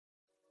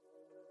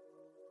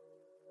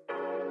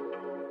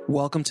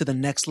Welcome to the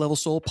Next Level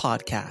Soul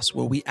podcast,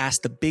 where we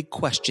ask the big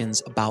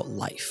questions about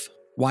life.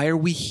 Why are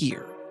we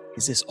here?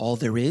 Is this all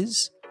there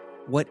is?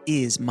 What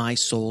is my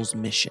soul's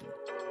mission?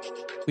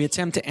 We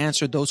attempt to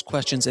answer those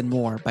questions and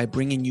more by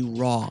bringing you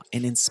raw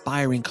and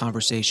inspiring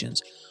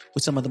conversations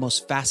with some of the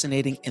most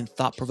fascinating and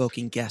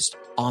thought-provoking guests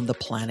on the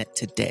planet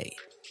today.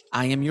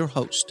 I am your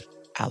host,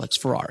 Alex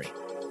Ferrari.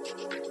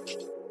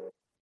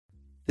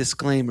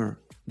 Disclaimer: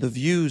 the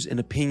views and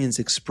opinions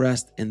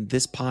expressed in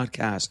this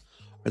podcast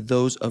are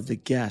those of the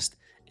guest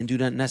and do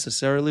not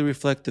necessarily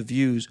reflect the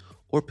views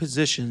or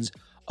positions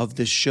of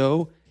the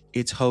show,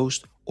 its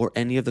host, or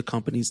any of the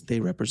companies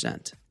they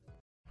represent.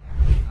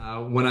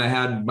 When I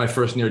had my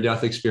first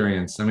near-death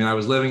experience, I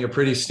was living a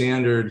pretty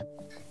standard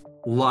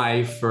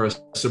life for a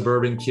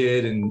suburban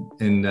kid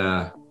in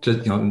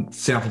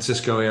San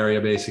Francisco area,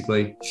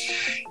 basically.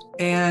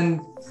 And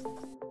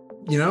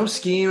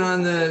skiing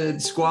on the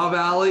Squaw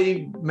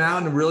Valley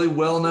Mountain, a really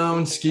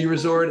well-known ski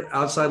resort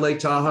outside Lake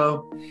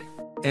Tahoe.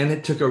 And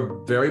it took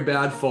a very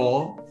bad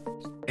fall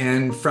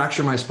and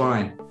fractured my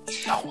spine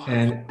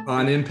and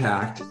on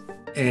impact.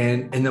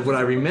 And then what I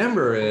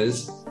remember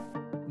is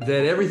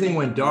that everything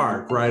went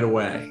dark right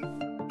away,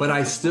 but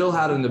I still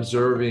had an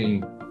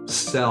observing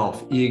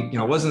self. It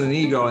wasn't an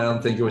ego, I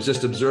don't think. It was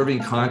just observing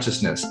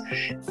consciousness.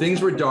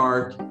 Things were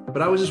dark,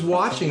 but I was just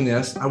watching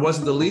this. I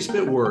wasn't the least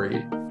bit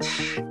worried.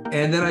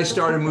 And then I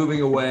started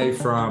moving away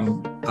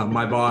from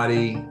my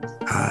body.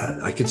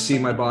 I could see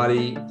my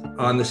body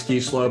on the ski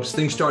slopes.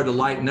 Things started to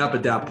lighten up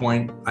at that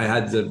point. I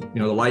had the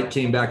light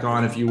came back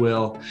on, if you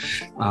will.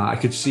 I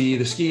could see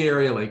the ski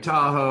area, Lake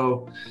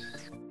Tahoe,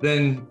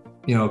 then,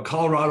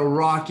 Colorado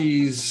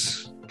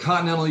Rockies,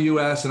 continental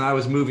US, and I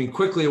was moving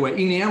quickly away,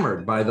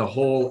 enamored by the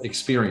whole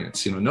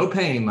experience, no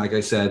pain, like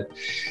I said.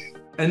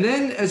 And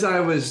then as I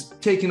was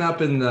taken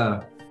up in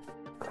the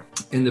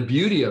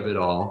beauty of it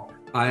all,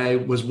 I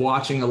was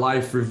watching a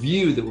life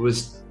review that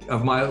was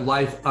of my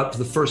life up to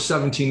the first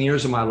 17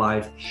 years of my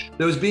life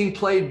that was being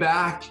played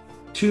back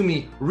to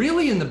me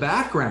really in the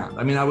background.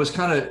 I was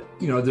kind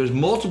of, there's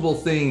multiple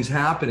things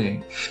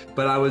happening,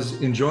 but I was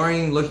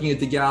enjoying looking at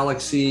the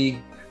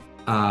galaxy,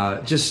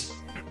 just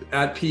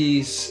at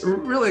peace,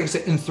 really, like I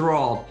said,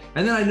 enthralled.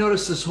 And then I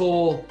noticed this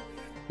whole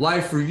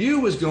life review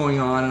was going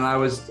on,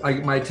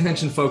 and my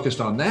attention focused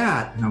on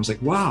that. And I was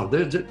like, wow,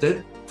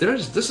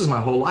 this is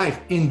my whole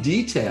life in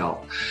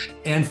detail,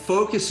 and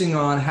focusing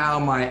on how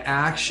my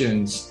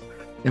actions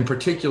in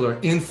particular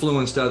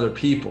influenced other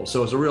people. So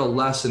it was a real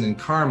lesson in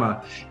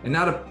karma, and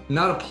not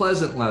a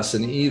pleasant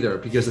lesson either,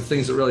 because the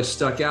things that really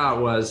stuck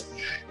out was,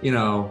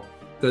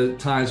 the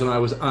times when I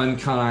was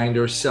unkind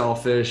or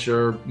selfish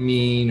or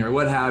mean or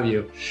what have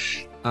you.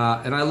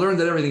 And I learned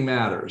that everything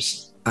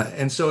matters.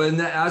 And so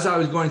as I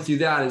was going through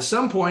that, at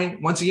some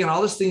point, once again,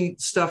 all this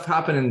stuff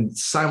happened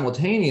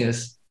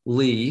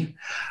simultaneously.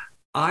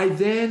 I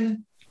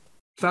then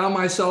found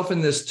myself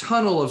in this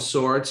tunnel of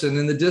sorts, and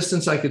in the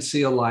distance I could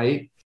see a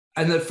light.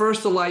 And at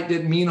first the light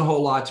didn't mean a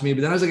whole lot to me,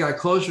 but then as I got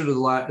closer to the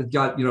light, it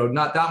got,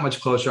 not that much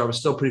closer, I was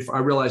still pretty far. I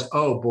realized,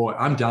 oh boy,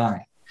 I'm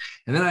dying.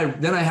 And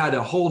then I had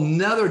a whole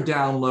nother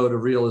download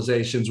of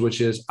realizations,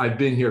 which is I've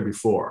been here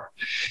before.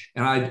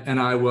 And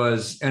I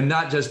was, and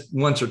not just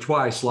once or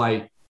twice,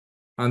 like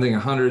I think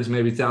hundreds,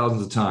 maybe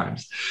thousands of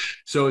times.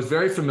 So it's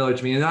very familiar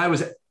to me. And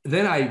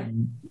I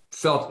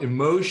felt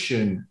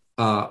emotion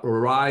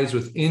arise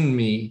within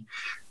me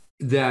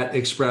that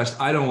expressed,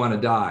 I don't want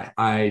to die.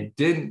 I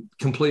didn't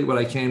complete what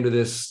I came to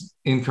this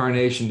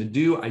incarnation to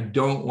do. I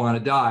don't want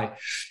to die.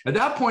 At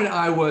that point,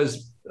 I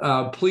was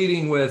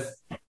pleading with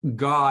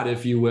God,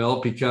 if you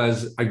will,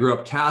 because I grew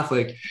up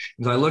Catholic.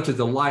 As I looked at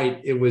the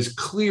light, it was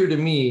clear to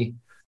me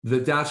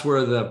that that's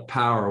where the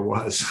power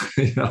was,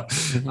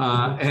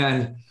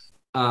 and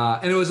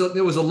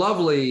it was a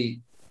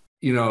lovely,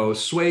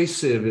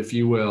 suasive, if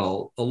you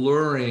will,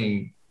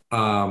 alluring,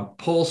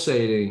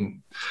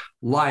 pulsating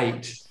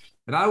light.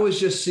 And I was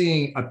just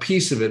seeing a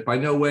piece of it. By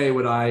no way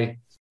would I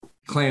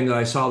claim that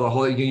I saw the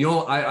whole,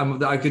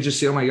 I could just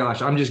say, oh my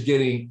gosh, I'm just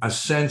getting a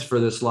sense for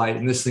this light,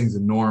 and this thing's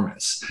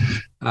enormous.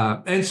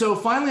 And so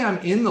finally I'm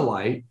in the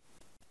light,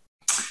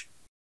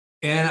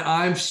 and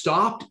I'm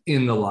stopped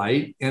in the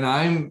light, and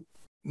I'm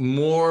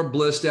more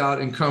blissed out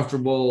and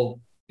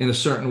comfortable in a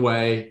certain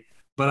way,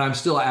 but I'm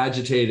still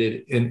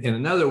agitated in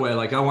another way.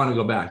 Like I want to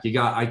go back.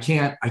 I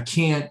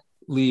can't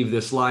leave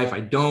this life.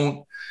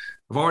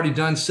 I've already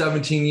done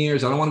 17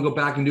 years. I don't want to go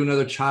back and do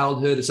another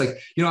childhood. It's like,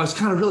 I was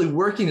kind of really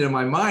working it in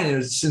my mind, and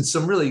it's in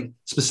some really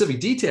specific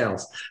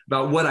details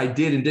about what I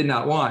did and did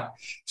not want.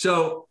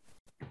 So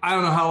I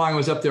don't know how long I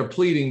was up there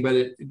pleading, but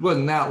it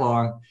wasn't that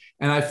long.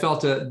 And I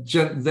felt a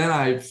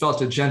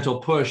gentle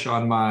push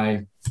on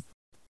my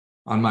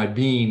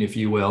being, if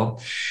you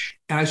will.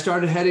 And I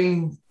started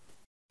heading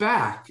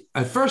back.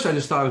 At first, I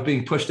just thought I was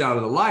being pushed out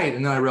of the light.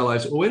 And then I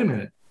realized, oh, wait a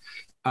minute.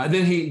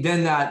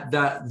 Then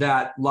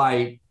that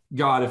light,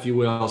 God, if you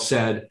will,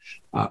 said,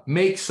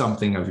 make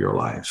something of your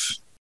life.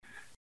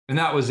 And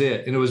that was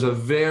it. And it was a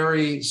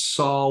very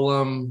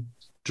solemn,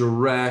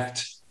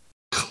 direct,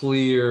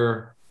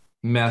 clear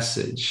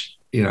message.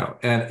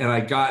 and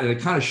it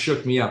kind of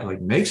shook me up,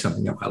 like, make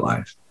something of my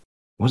life.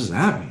 What does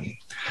that mean?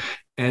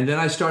 And then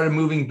I started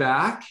moving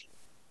back,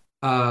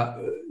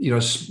 kind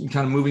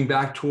of moving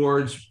back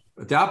towards,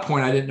 at that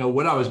point, I didn't know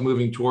what I was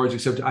moving towards,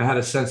 except I had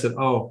a sense that,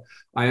 oh,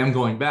 I am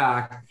going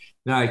back.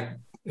 Then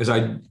as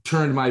I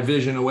turned my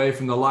vision away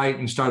from the light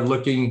and started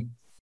looking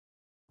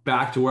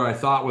back to where I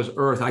thought was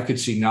Earth, I could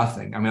see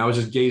nothing. I mean, I was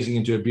just gazing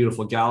into a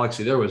beautiful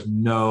galaxy. There was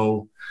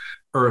no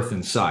Earth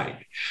in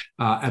sight.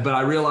 But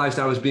I realized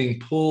I was being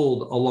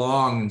pulled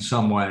along in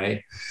some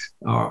way,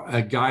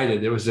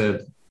 guided. There was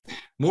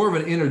more of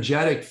an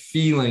energetic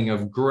feeling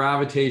of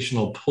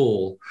gravitational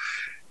pull.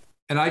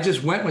 And I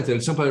just went with it.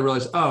 And somebody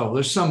realized, oh,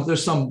 there's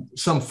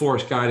some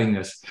force guiding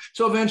this.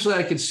 So eventually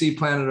I could see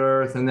planet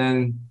Earth, and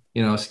then,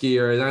 ski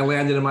area. Then I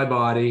landed in my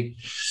body.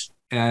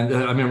 And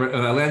I remember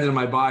when I landed in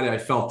my body, I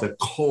felt the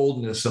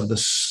coldness of the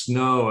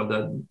snow,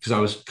 because I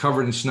was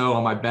covered in snow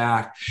on my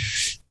back.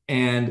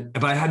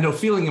 But I had no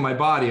feeling in my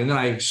body. And then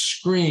I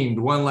screamed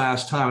one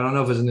last time. I don't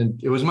know if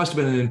it must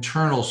have been an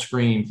internal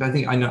scream.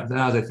 I know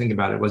now as I think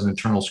about it, it was an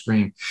internal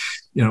scream.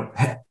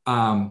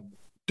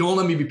 Don't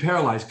let me be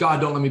paralyzed. God,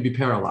 don't let me be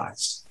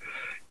paralyzed.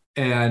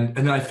 And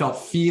then I felt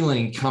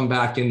feeling come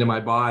back into my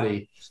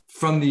body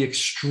from the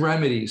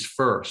extremities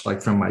first,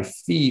 like from my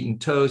feet and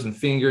toes and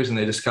fingers. And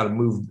they just kind of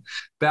moved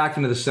back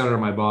into the center of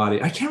my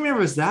body. I can't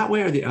remember if it was that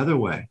way or the other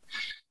way.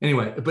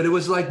 Anyway, but it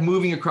was like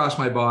moving across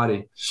my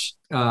body,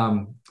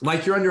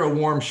 like you're under a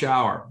warm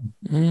shower,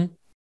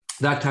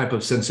 that type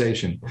of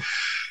sensation.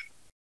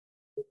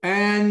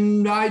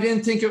 And I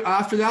didn't think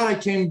after that, I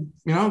came,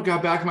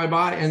 got back in my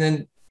body, and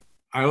then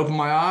I opened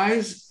my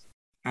eyes.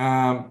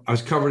 I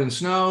was covered in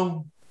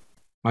snow.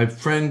 My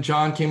friend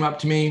John came up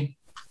to me,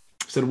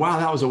 said, wow,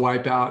 that was a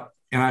wipeout.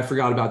 And I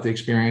forgot about the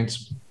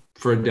experience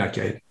for a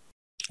decade.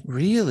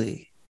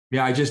 Really?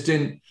 Yeah, I just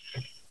didn't.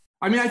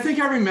 I mean, I think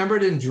I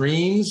remembered in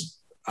dreams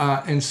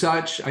and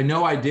such. I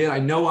know I did. I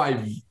know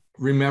I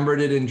remembered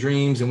it in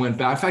dreams and went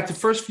back. In fact, the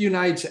first few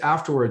nights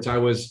afterwards, I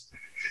was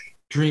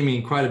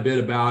dreaming quite a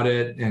bit about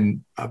it.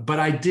 But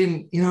I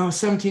didn't, a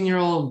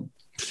 17-year-old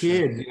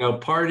kid,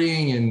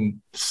 partying and,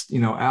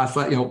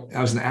 athlete, I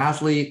was an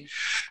athlete.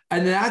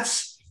 And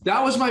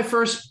that was my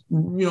first,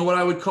 what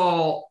I would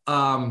call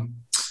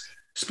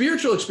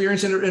spiritual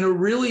experience in a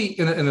really,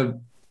 in a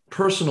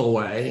personal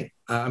way.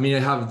 I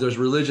mean, there's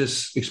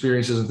religious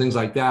experiences and things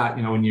like that.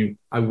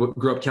 I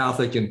grew up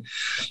Catholic, and,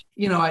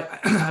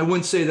 I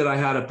wouldn't say that I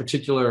had a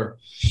particular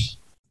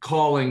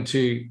calling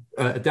to,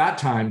 at that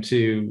time,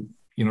 to,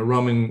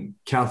 Roman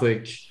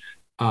Catholic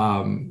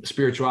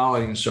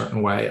spirituality in a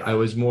certain way. I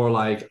was more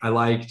like, I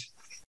liked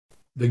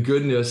the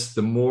goodness,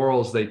 the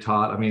morals they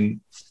taught. I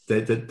mean,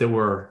 that they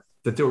were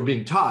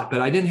being taught, but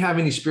I didn't have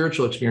any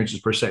spiritual experiences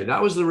per se.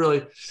 That was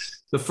the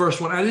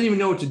first one. I didn't even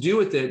know what to do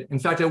with it. In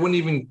fact, I wouldn't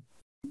even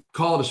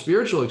call it a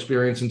spiritual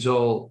experience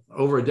until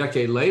over a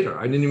decade later.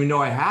 I didn't even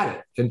know I had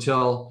it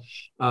until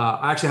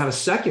I actually had a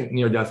second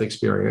near-death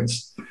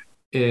experience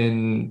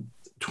in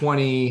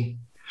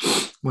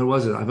when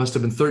was it? I must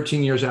have been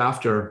 13 years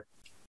after.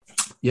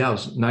 Yeah, it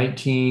was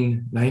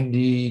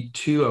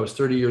 1992. I was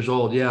 30 years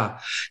old. Yeah.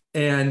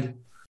 And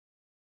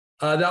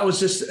that was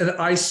just an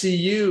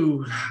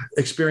ICU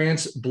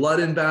experience, blood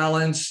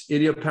imbalance,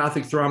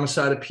 idiopathic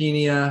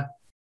thrombocytopenia,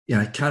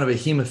 kind of a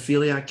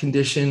hemophiliac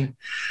condition.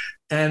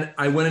 And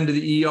I went into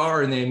the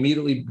ER, and they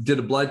immediately did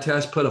a blood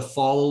test, put a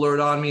fall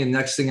alert on me. And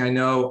next thing I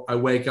know, I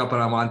wake up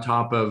and I'm on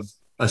top of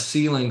a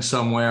ceiling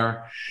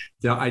somewhere.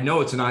 I know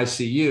it's an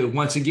ICU.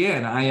 Once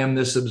again, I am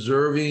this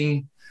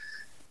observing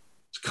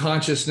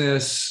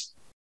consciousness,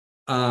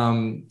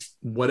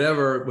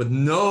 whatever, with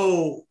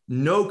no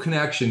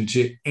connection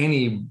to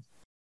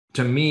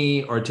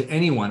me or to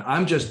anyone.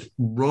 I'm just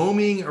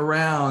roaming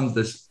around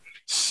this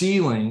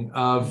ceiling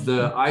of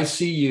the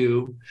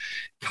ICU,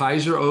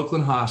 Kaiser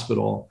Oakland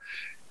Hospital,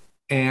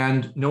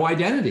 and no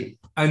identity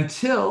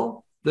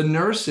until the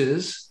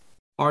nurses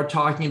are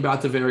talking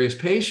about the various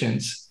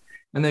patients.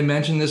 And they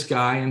mention this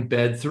guy in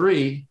bed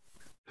 3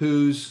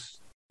 who's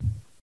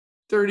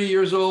 30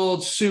 years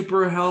old,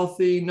 super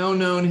healthy, no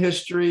known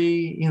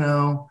history. We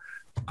don't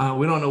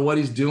know what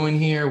he's doing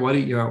here,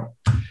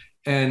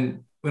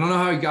 and we don't know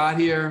how he got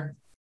here.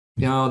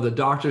 The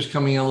doctor's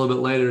coming in a little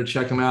bit later to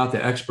check him out,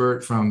 the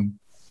expert from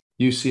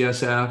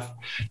UCSF.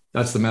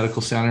 That's the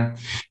medical center.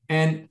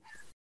 And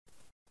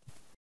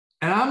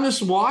I'm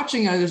just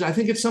watching. I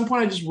think at some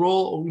point I just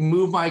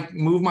move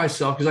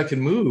myself, because I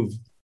can move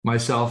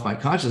myself, my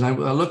consciousness.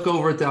 I look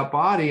over at that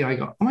body and I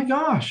go, oh my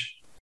gosh,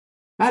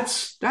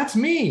 that's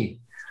me,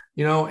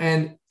 but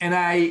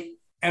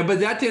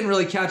that didn't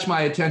really catch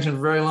my attention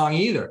for very long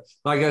either.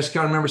 Like, I just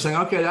kind of remember saying,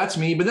 okay, that's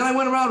me. But then I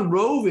went around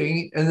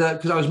roving,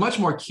 because I was much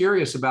more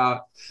curious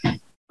about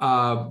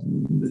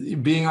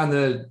being on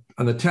the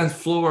 10th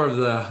floor of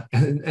the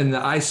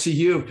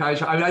ICU of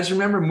Kaiser. I just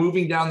remember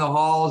moving down the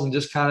halls and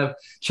just kind of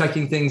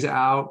checking things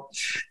out.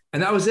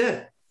 And that was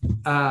it.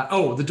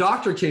 The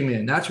doctor came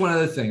in. That's one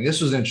other thing.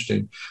 This was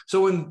interesting.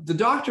 So when the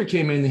doctor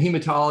came in, the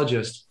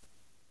hematologist,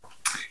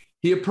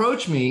 he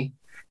approached me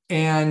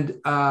And,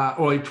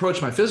 or he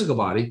approached my physical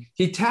body.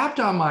 He tapped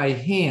on my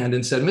hand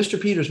and said, "Mr.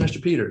 Peters, Mr.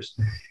 Peters."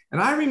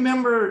 And I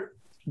remember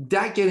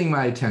that getting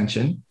my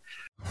attention.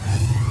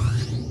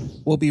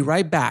 We'll be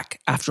right back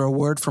after a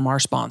word from our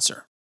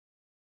sponsor.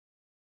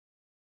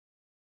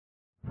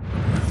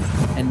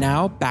 And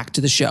now back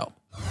to the show.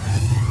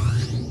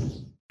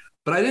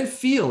 But I didn't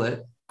feel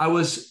it. I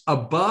was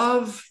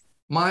above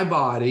my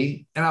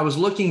body and I was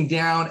looking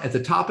down at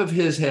the top of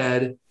his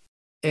head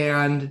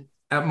and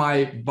at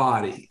my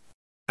body.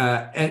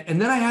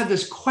 And then I had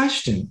this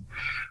question.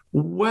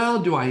 Well,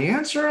 do I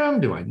answer him?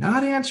 Do I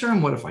not answer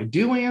him? What if I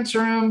do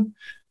answer him?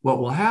 What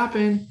will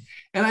happen?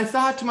 And I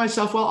thought to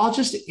myself, well, I'll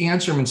just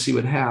answer him and see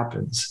what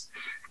happens.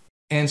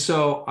 And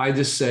so I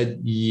just said,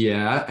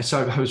 yeah.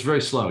 So I was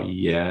very slow.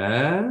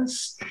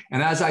 Yes.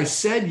 And as I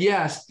said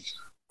yes,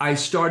 I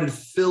started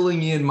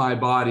filling in my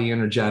body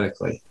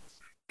energetically.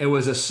 It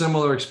was a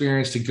similar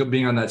experience to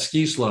being on that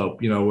ski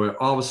slope,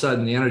 where all of a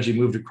sudden the energy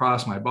moved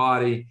across my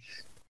body.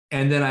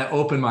 And then I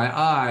opened my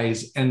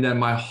eyes, and then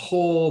my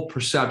whole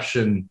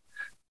perception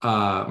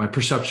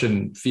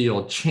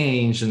field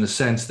changed in the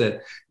sense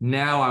that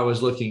now I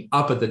was looking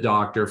up at the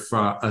doctor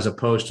as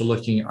opposed to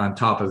looking on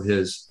top of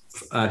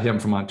him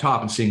from on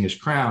top and seeing his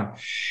crown.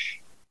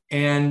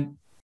 And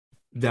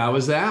that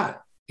was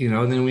that,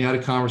 and then we had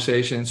a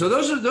conversation. So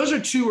those are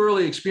two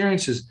early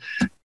experiences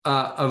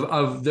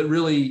of that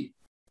really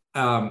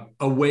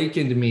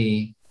awakened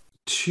me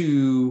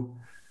to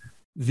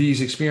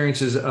these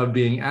experiences of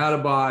being out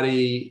of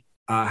body,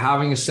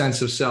 having a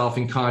sense of self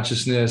and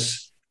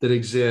consciousness that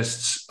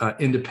exists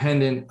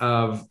independent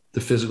of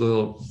the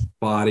physical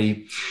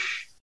body,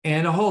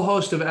 and a whole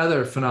host of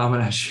other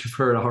phenomena, as you've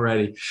heard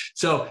already.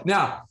 So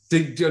now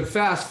to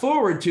fast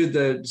forward to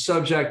the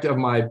subject of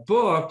my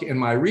book and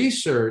my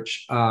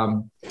research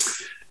on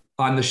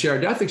the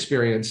shared death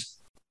experience.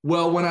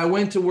 Well, when I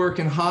went to work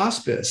in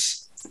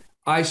hospice,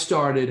 I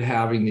started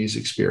having these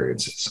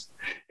experiences.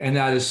 And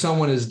that is,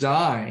 someone is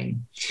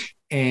dying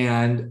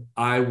and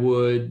I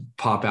would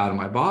pop out of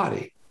my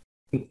body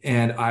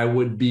and I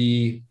would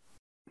be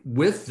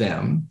with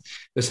them.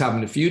 This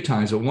happened a few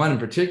times, but one in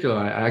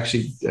particular,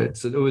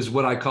 it was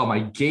what I call my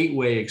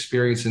gateway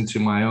experience into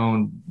my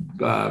own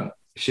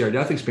shared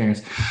death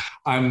experience.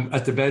 I'm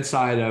at the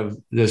bedside of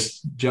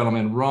this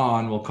gentleman,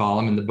 Ron, we'll call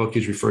him, and the book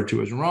is referred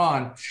to as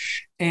Ron,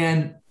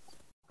 and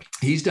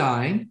he's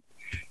dying.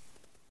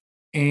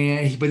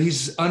 But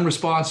he's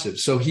unresponsive.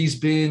 So he's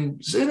been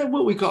in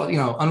what we call,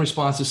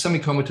 unresponsive,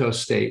 semi-comatose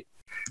state.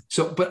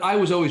 So, but I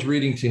was always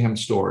reading to him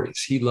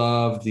stories. He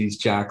loved these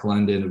Jack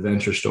London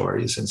adventure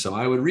stories. And so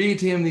I would read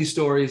to him these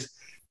stories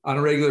on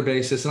a regular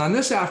basis. And on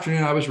this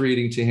afternoon, I was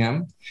reading to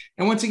him.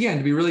 And once again,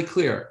 to be really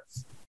clear,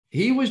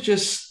 he was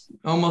just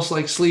almost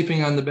like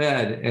sleeping on the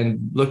bed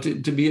and looked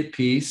to be at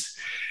peace.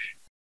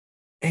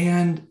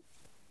 And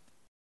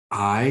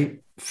I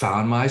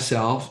found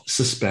myself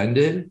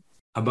suspended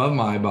above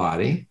my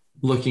body,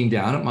 looking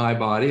down at my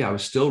body. I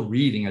was still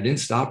reading. I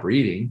didn't stop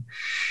reading.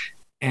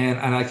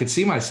 And I could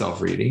see myself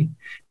reading.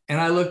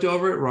 And I looked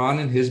over at Ron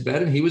in his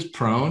bed, and he was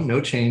prone,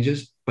 no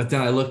changes. But then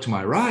I looked to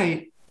my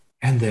right,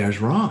 and there's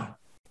Ron.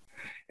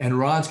 And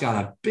Ron's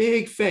got a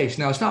big face.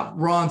 Now, it's not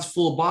Ron's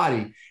full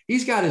body.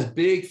 He's got his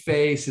big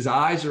face. His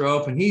eyes are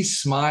open. He's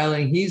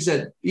smiling. He's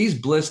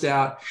blissed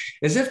out,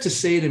 as if to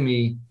say to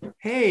me,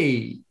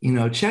 hey,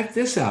 check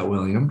this out,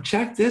 William.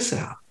 Check this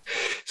out.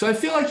 So I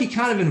feel like he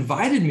kind of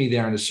invited me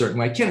there in a certain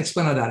way. I can't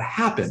explain how that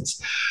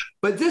happens,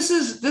 but this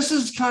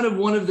is kind of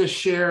one of the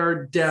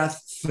shared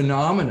death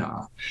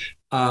phenomena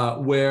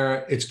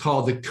where it's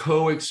called the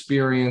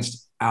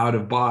co-experienced out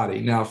of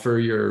body. Now, for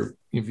your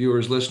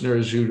viewers,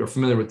 listeners who are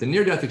familiar with the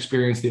near-death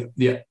experience,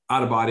 the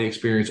out-of-body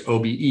experience,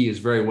 OBE, is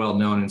very well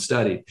known and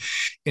studied.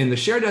 In the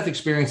shared death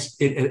experience,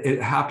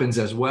 it happens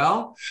as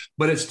well,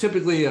 but it's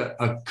typically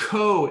a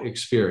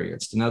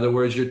co-experienced. In other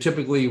words, you're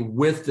typically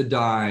with the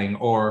dying,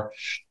 or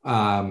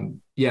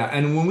and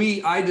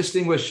when I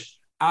distinguish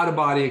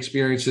out-of-body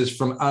experiences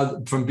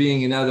from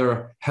being in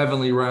other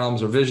heavenly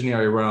realms or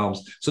visionary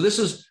realms. So this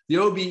is the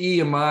OBE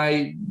in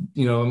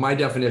my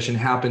definition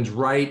happens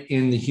right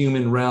in the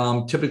human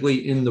realm,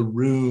 typically in the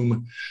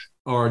room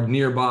or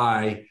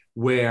nearby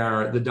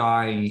where the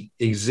dying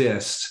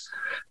exists,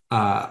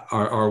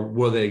 or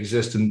where they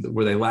exist and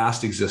where they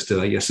last existed,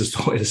 I guess is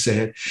the way to say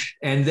it.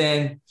 And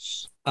then,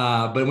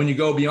 but when you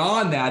go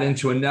beyond that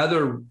into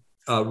another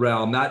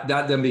realm, that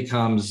then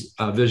becomes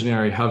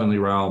visionary heavenly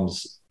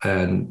realms.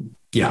 And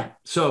yeah,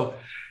 so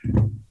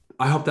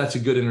I hope that's a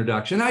good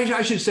introduction.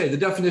 I should say the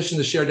definition of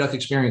the shared death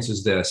experience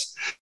is this.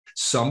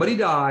 Somebody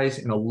dies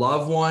and a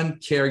loved one,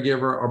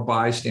 caregiver, or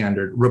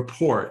bystander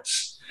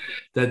reports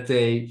that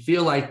they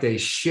feel like they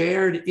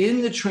shared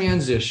in the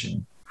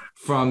transition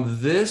from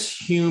this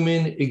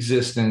human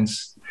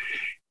existence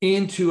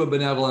into a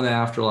benevolent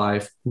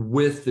afterlife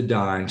with the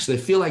dying. So they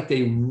feel like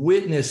they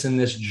witness in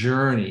this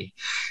journey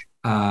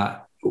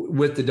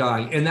with the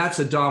dying. And that's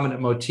a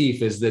dominant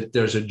motif, is that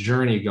there's a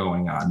journey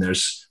going on.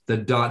 There's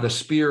the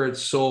spirit,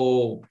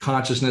 soul,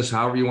 consciousness,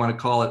 however you want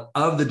to call it,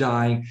 of the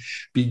dying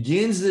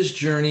begins this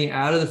journey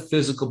out of the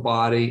physical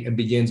body and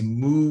begins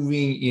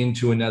moving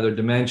into another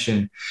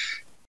dimension.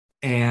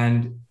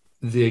 And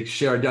the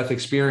shared death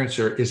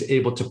experiencer is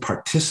able to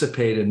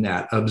participate in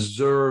that,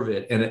 observe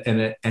it,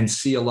 and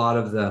see a lot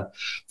of the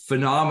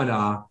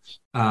phenomena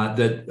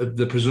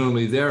that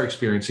presumably they're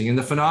experiencing. And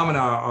the phenomena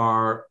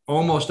are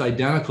almost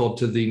identical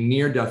to the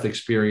near-death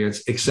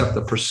experience, except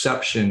the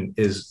perception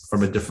is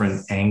from a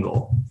different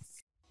angle.